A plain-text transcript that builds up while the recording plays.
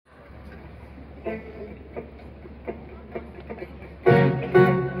Goodbye,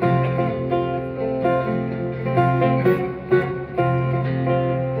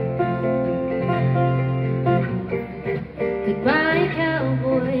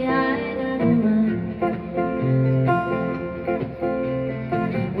 cowboy, I gotta run.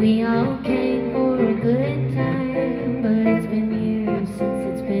 We all came for a good time, but it's been years since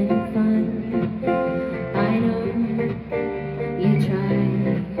it's been fun. I know you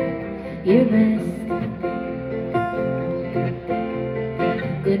tried your best.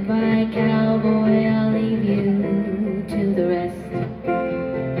 Goodbye, cowboy, I'll leave you to the rest.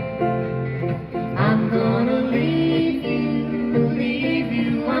 I'm gonna leave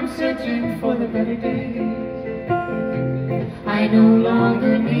you, I'm searching for the better days. I no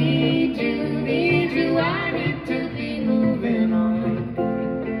longer need you, I need to be moving on.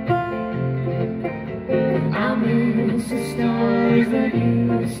 I miss the stars that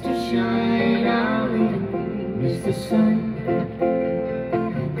used to shine, I'll even miss the sun.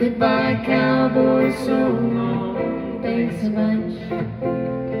 Goodbye, cowboy, so long, thanks a bunch.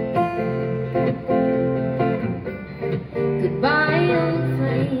 Goodbye, old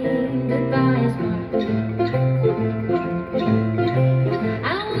flame, goodbye as much. I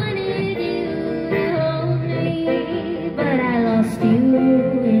wanted you to hold me, but I lost you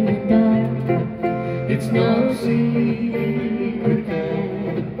in the dark. It's no secret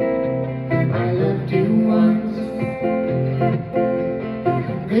that I loved you once.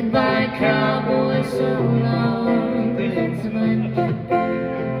 Goodbye, cowboy, so long, thanks a bunch.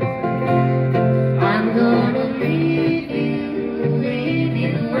 I'm gonna leave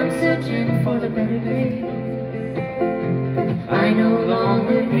you, I'm searching for the better days. I no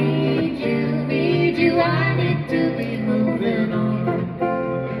longer need you, I need to be moving on.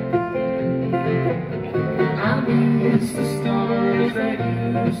 I miss the stars that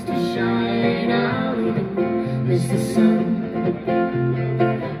used to shine, I'll even miss the sun.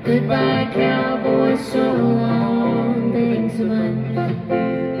 Goodbye, cowboy, so long, thanks a bunch.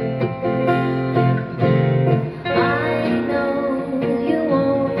 I know you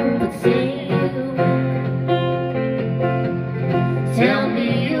won't, but say you will. Tell me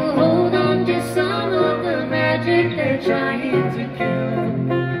you'll hold on to some of the magic they're trying to kill.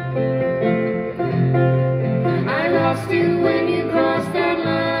 I lost you when you crossed that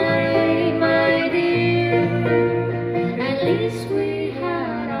line, my dear. At least we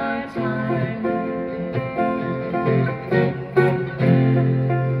had our time.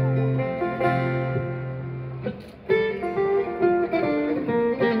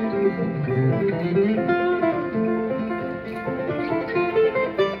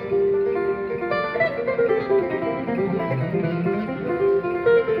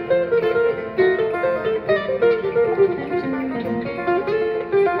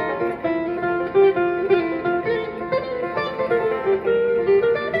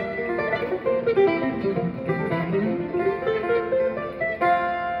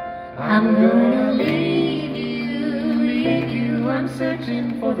 I'm gonna leave you, I'm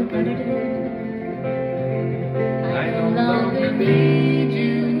searching for the better days. I no longer need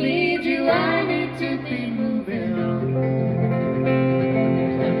you, I need to be moving on.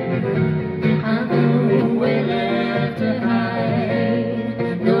 I've nowhere left to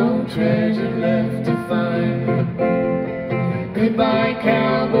hide, no treasure left to find. Goodbye,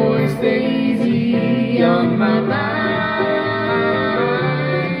 cowboy, stay easy on my mind.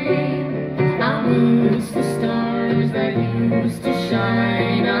 Miss the stars that used to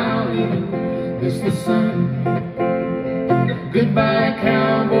shine, I'll even miss the sun. Goodbye,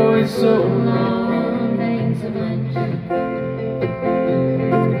 cowboy, so long, thanks a bunch.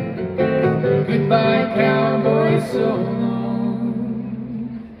 Goodbye, cowboy, so long,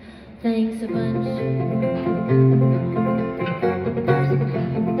 thanks a bunch.